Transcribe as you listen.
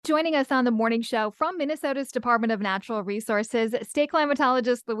Joining us on the morning show from Minnesota's Department of Natural Resources, state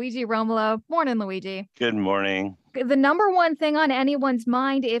climatologist Luigi Romolo. Morning, Luigi. Good morning. The number one thing on anyone's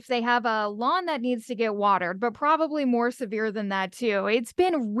mind if they have a lawn that needs to get watered, but probably more severe than that, too. It's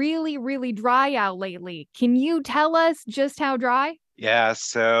been really, really dry out lately. Can you tell us just how dry? Yeah,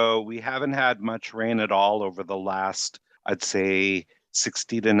 so we haven't had much rain at all over the last, I'd say,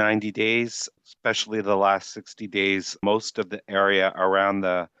 60 to 90 days, especially the last 60 days. Most of the area around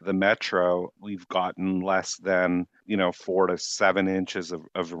the metro, we've gotten less than, 4 to 7 inches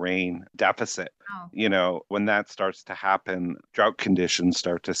of rain deficit. Oh. When that starts to happen, drought conditions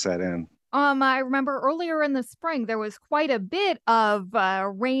start to set in. I remember earlier in the spring, there was quite a bit of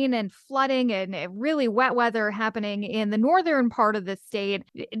rain and flooding and really wet weather happening in the northern part of the state.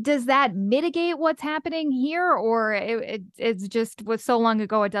 Does that mitigate what's happening here, or it's just was so long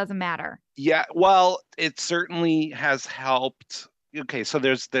ago it doesn't matter? Yeah, well, it certainly has helped. Okay, so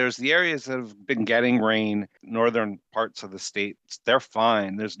there's the areas that have been getting rain, northern parts of the state, they're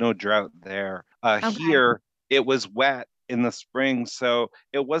fine. There's no drought there. Okay. Here, it was wet in the spring, so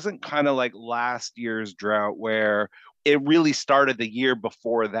it wasn't kind of like last year's drought where it really started the year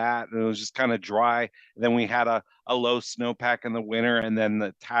before that, and it was just kind of dry. And then we had a low snowpack in the winter, and then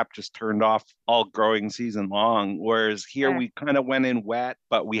the tap just turned off all growing season long. Whereas here Sure. we kind of went in wet,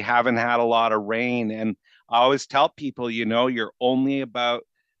 but we haven't had a lot of rain. And I always tell people, you're only about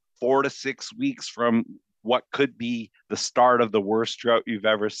 4 to 6 weeks from what could be the start of the worst drought you've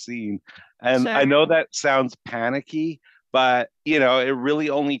ever seen. And I Sure. know that sounds panicky, but it really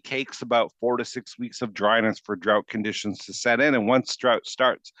only takes about 4 to 6 weeks of dryness for drought conditions to set in. And once drought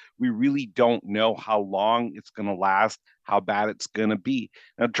starts, we really don't know how long it's going to last, how bad it's going to be.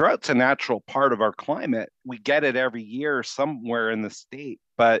 Now, drought's a natural part of our climate. We get it every year somewhere in the state,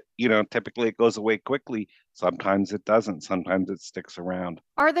 but typically it goes away quickly. Sometimes it doesn't. Sometimes it sticks around.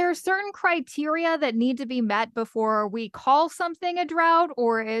 Are there certain criteria that need to be met before we call something a drought,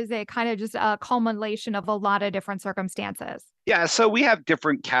 or is it kind of just a culmination of a lot of different circumstances? Yeah, so we have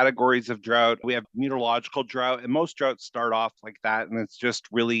different categories of drought. We have meteorological drought, and most droughts start off like that, and it's just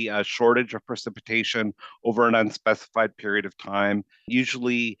really a shortage of precipitation over an unspecified period of time.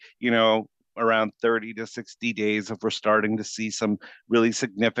 Usually, around 30 to 60 days, if we're starting to see some really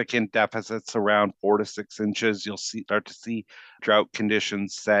significant deficits around 4 to 6 inches, you'll start to see drought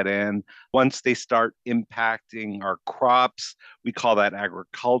conditions set in. Once they start impacting our crops, we call that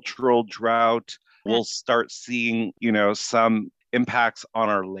agricultural drought. We'll start seeing, some impacts on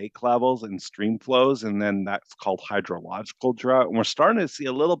our lake levels and stream flows, and then that's called hydrological drought. And we're starting to see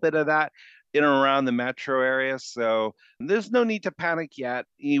a little bit of that in and around the metro area. So there's no need to panic yet.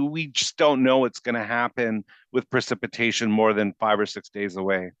 We just don't know what's going to happen with precipitation more than 5 or 6 days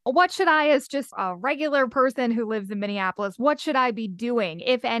away. What should I, as just a regular person who lives in Minneapolis, what should I be doing,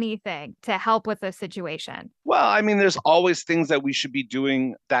 if anything, to help with this situation? Well, I mean, there's always things that we should be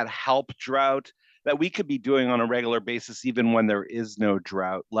doing that help drought that we could be doing on a regular basis, even when there is no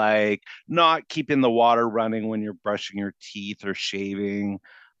drought, like not keeping the water running when you're brushing your teeth or shaving,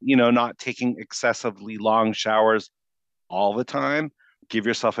 not taking excessively long showers all the time. Give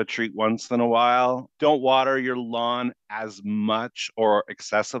yourself a treat once in a while. Don't water your lawn as much or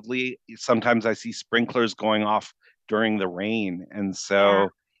excessively. Sometimes I see sprinklers going off during the rain. And Yeah.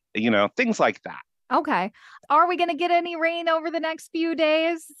 so, things like that. Okay. Are we going to get any rain over the next few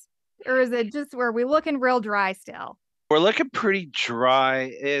days? Or is it just where we looking real dry still? We're looking pretty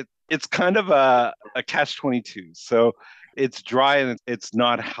dry. It's kind of a catch 22. So it's dry and it's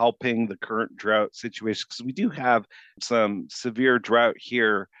not helping the current drought situation because we do have some severe drought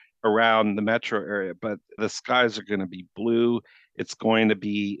here around the metro area, but the skies are going to be blue. It's going to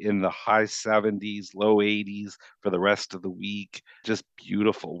be in the high 70s, low 80s for the rest of the week. Just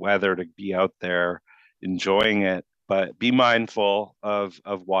beautiful weather to be out there enjoying it, but be mindful of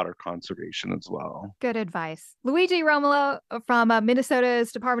water conservation as well. Good advice. Luigi Romolo from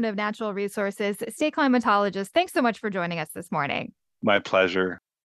Minnesota's Department of Natural Resources, state climatologist. Thanks so much for joining us this morning. My pleasure.